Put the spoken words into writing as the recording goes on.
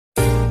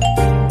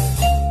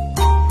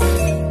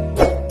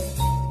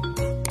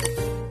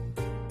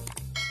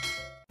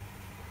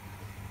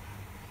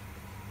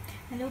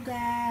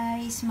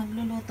guys,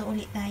 magluluto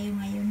ulit tayo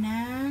ngayon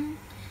ng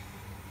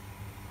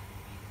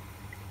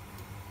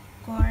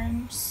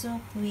corn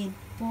soup with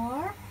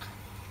pork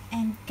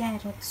and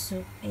carrot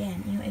soup.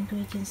 Ayan, yung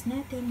ingredients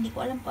natin. Hindi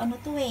ko alam kung ano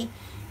to eh.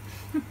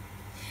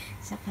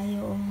 Saka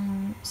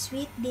yung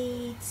sweet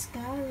dates,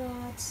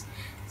 carrots,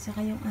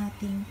 saka yung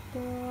ating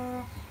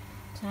pork,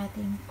 sa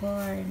ating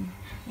corn.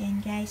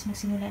 Ayan guys,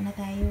 magsimula na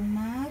tayo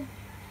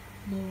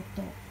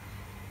magluto.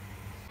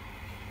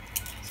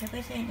 So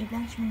guys, ayan,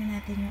 i-blanch muna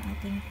natin yung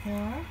ating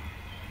pork.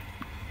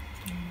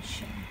 Ayan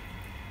siya.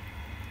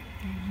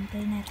 Ayan,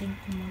 hintayin natin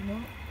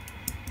kumulo.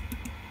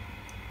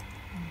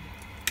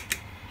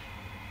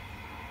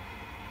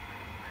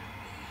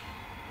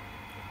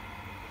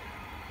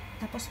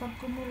 Tapos pag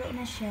kumulo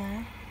na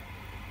siya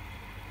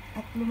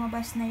at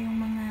lumabas na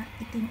yung mga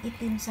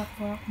itim-itim sa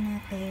pork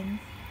natin,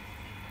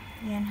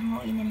 ayan,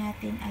 hanguin na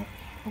natin at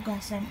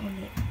hugasan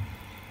ulit.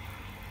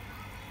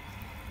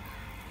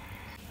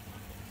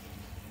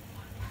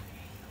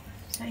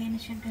 So, ayan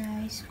na siya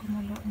guys.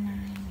 Kumulo na.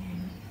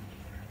 Ayan.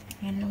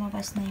 Ayan,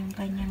 lumabas na yung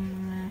kanyang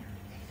mga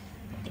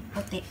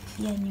puti-puti.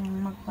 Yan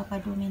yung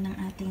magpapadumi ng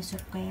ating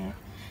soup. Kaya,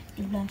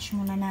 i-blanch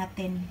muna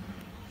natin.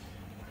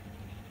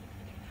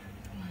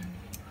 Ayan.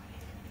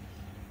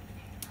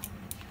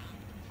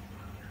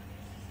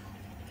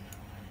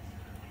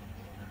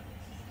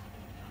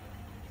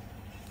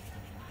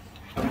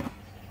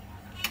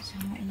 So,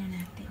 hanguin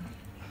na natin.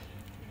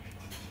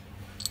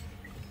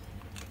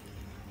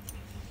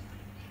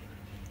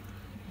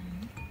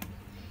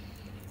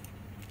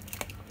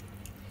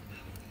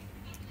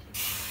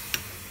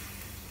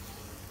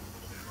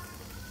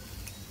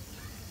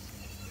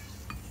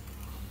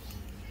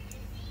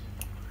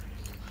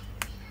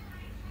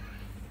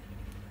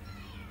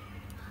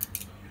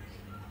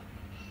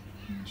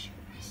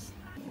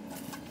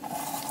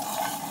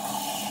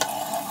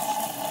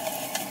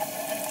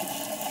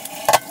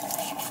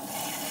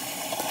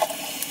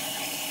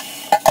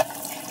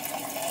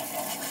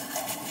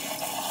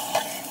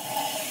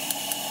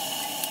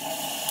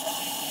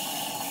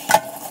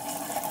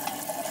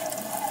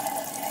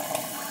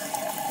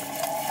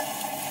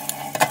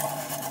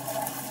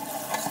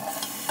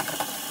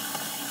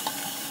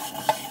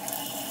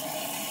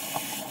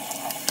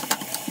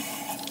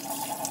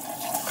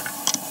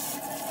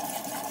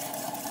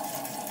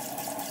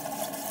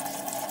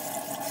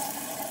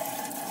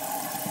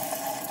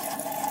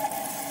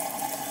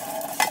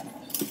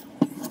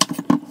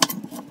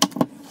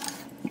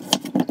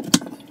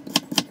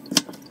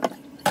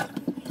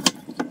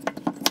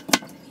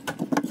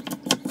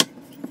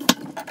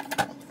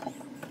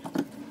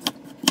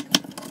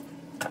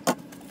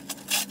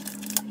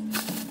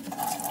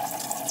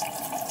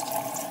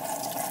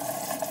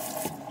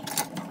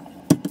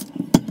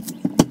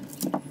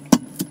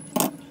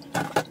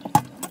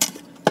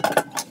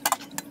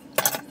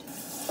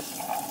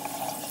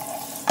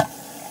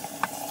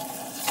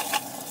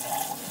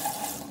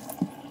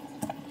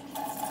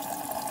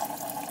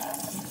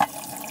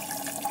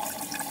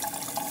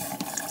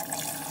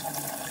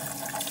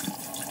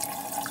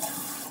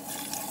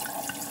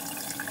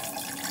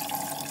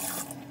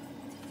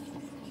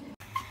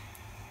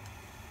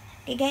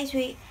 Okay guys,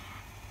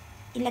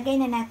 ilagay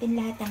na natin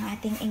lahat ng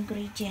ating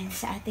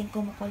ingredients sa ating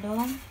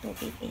kumukulong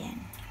tubig.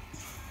 Ayan.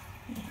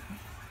 Ayan.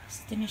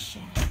 Ito na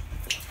siya.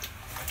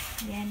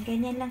 Ayan.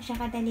 Ganyan lang siya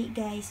kadali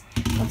guys.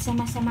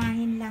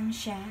 Pagsama-samahin lang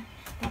siya.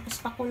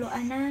 Tapos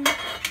pakuluan ng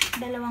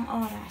 2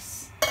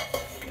 oras.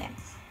 Ayan.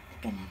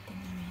 Tignan natin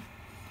yun.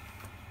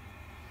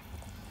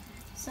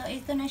 So,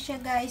 ito na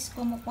siya guys.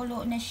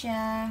 Kumukulo na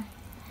siya.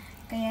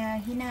 Kaya,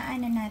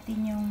 hinaan na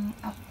natin yung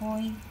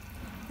apoy.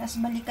 Tapos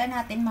balikan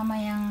natin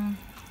mamayang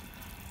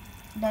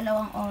 2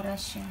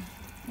 oras siya.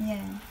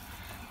 Ayan.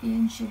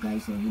 Ayan siya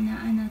guys. So,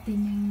 hinaan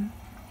natin yung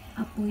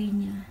apoy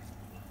niya.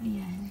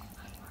 Ayan.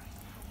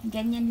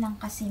 Ganyan lang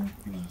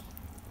kasimple.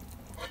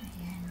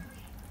 Ayan.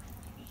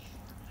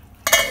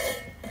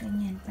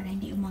 Ganyan. Para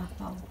hindi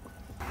umapaw.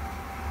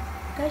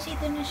 Guys,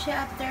 ito na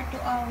siya after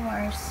 2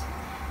 hours.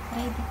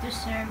 Ready to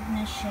serve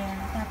na siya.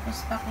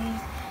 Tapos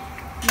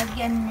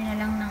lagyan nyo na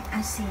lang ng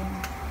asin.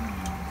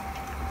 Ayan.